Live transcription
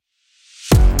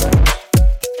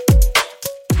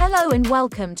Hello and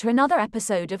welcome to another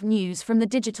episode of News from the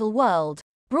Digital World,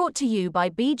 brought to you by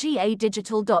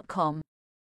bgadigital.com.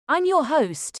 I'm your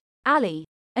host, Ali,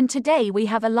 and today we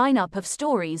have a lineup of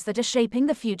stories that are shaping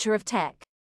the future of tech.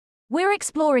 We're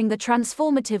exploring the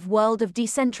transformative world of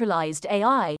decentralized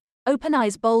AI,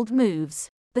 OpenAI's bold moves,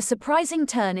 the surprising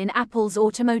turn in Apple's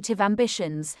automotive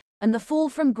ambitions, and the fall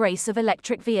from grace of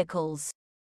electric vehicles.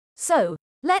 So,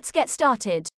 let's get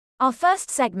started. Our first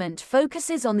segment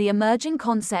focuses on the emerging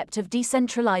concept of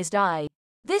decentralized AI.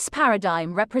 This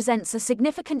paradigm represents a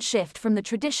significant shift from the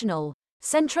traditional,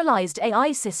 centralized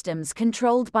AI systems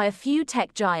controlled by a few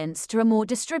tech giants to a more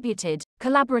distributed,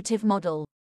 collaborative model.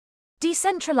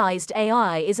 Decentralized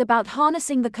AI is about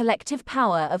harnessing the collective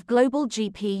power of global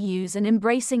GPUs and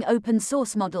embracing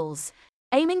open-source models,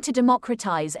 aiming to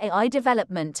democratize AI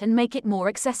development and make it more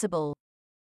accessible.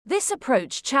 This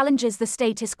approach challenges the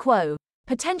status quo,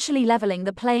 potentially leveling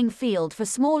the playing field for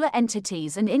smaller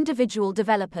entities and individual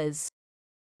developers.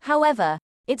 However,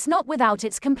 it's not without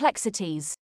its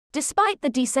complexities. Despite the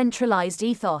decentralized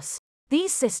ethos,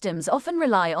 these systems often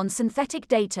rely on synthetic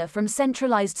data from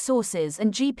centralized sources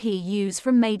and GPUs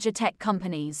from major tech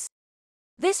companies.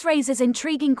 This raises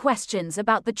intriguing questions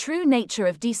about the true nature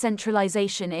of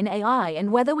decentralization in AI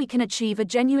and whether we can achieve a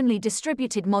genuinely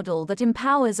distributed model that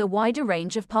empowers a wider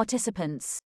range of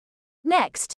participants.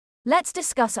 Next, let's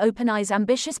discuss OpenAI's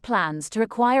ambitious plans to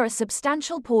acquire a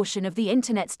substantial portion of the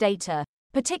Internet's data,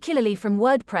 particularly from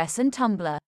WordPress and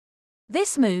Tumblr.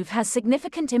 This move has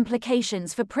significant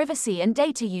implications for privacy and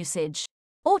data usage.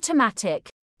 Automattic,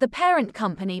 the parent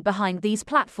company behind these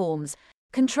platforms,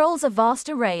 controls a vast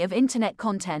array of Internet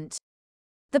content.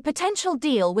 The potential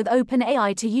deal with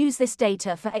OpenAI to use this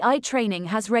data for AI training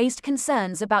has raised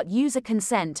concerns about user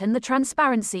consent and the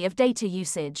transparency of data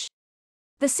usage.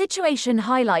 The situation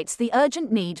highlights the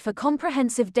urgent need for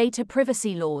comprehensive data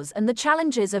privacy laws and the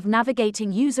challenges of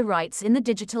navigating user rights in the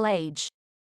digital age.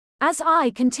 As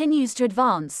AI continues to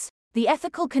advance, the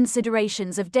ethical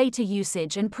considerations of data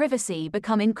usage and privacy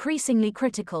become increasingly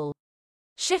critical.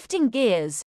 Shifting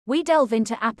gears, we delve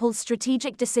into Apple's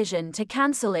strategic decision to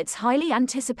cancel its highly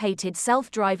anticipated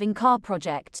self-driving car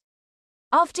project.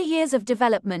 After years of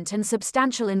development and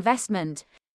substantial investment,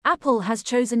 Apple has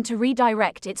chosen to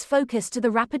redirect its focus to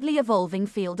the rapidly evolving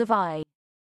field of AI.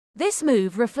 This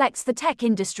move reflects the tech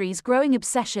industry's growing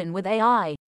obsession with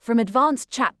AI, from advanced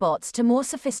chatbots to more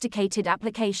sophisticated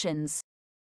applications.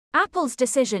 Apple's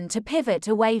decision to pivot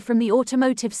away from the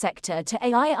automotive sector to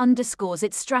AI underscores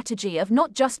its strategy of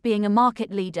not just being a market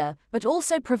leader, but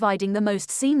also providing the most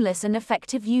seamless and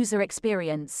effective user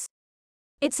experience.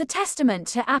 It's a testament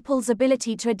to Apple's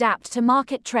ability to adapt to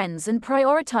market trends and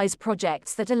prioritize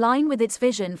projects that align with its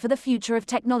vision for the future of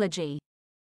technology.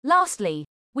 Lastly,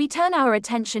 we turn our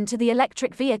attention to the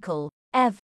electric vehicle,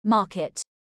 EV, market.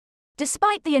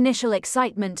 Despite the initial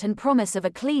excitement and promise of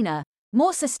a cleaner,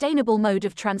 more sustainable mode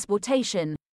of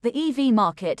transportation, the EV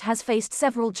market has faced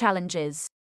several challenges.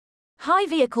 High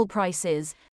vehicle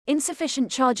prices, insufficient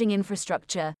charging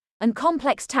infrastructure, and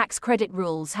complex tax credit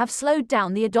rules have slowed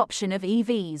down the adoption of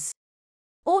EVs.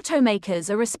 Automakers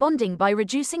are responding by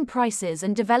reducing prices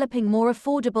and developing more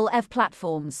affordable EV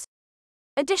platforms.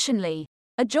 Additionally,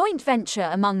 a joint venture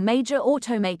among major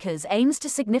automakers aims to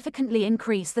significantly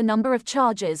increase the number of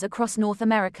chargers across North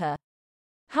America.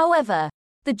 However,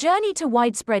 the journey to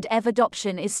widespread EV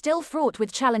adoption is still fraught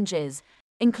with challenges,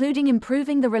 including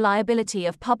improving the reliability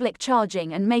of public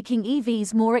charging and making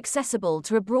EVs more accessible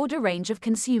to a broader range of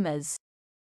consumers.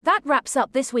 That wraps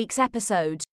up this week's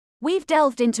episode. We've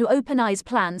delved into OpenAI's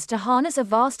plans to harness a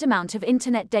vast amount of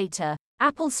Internet data,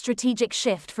 Apple's strategic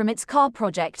shift from its car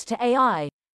project to AI,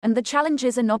 and the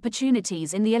challenges and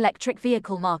opportunities in the electric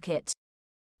vehicle market.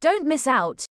 Don't miss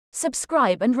out.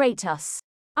 Subscribe and rate us.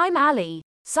 I'm Ali,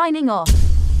 signing off.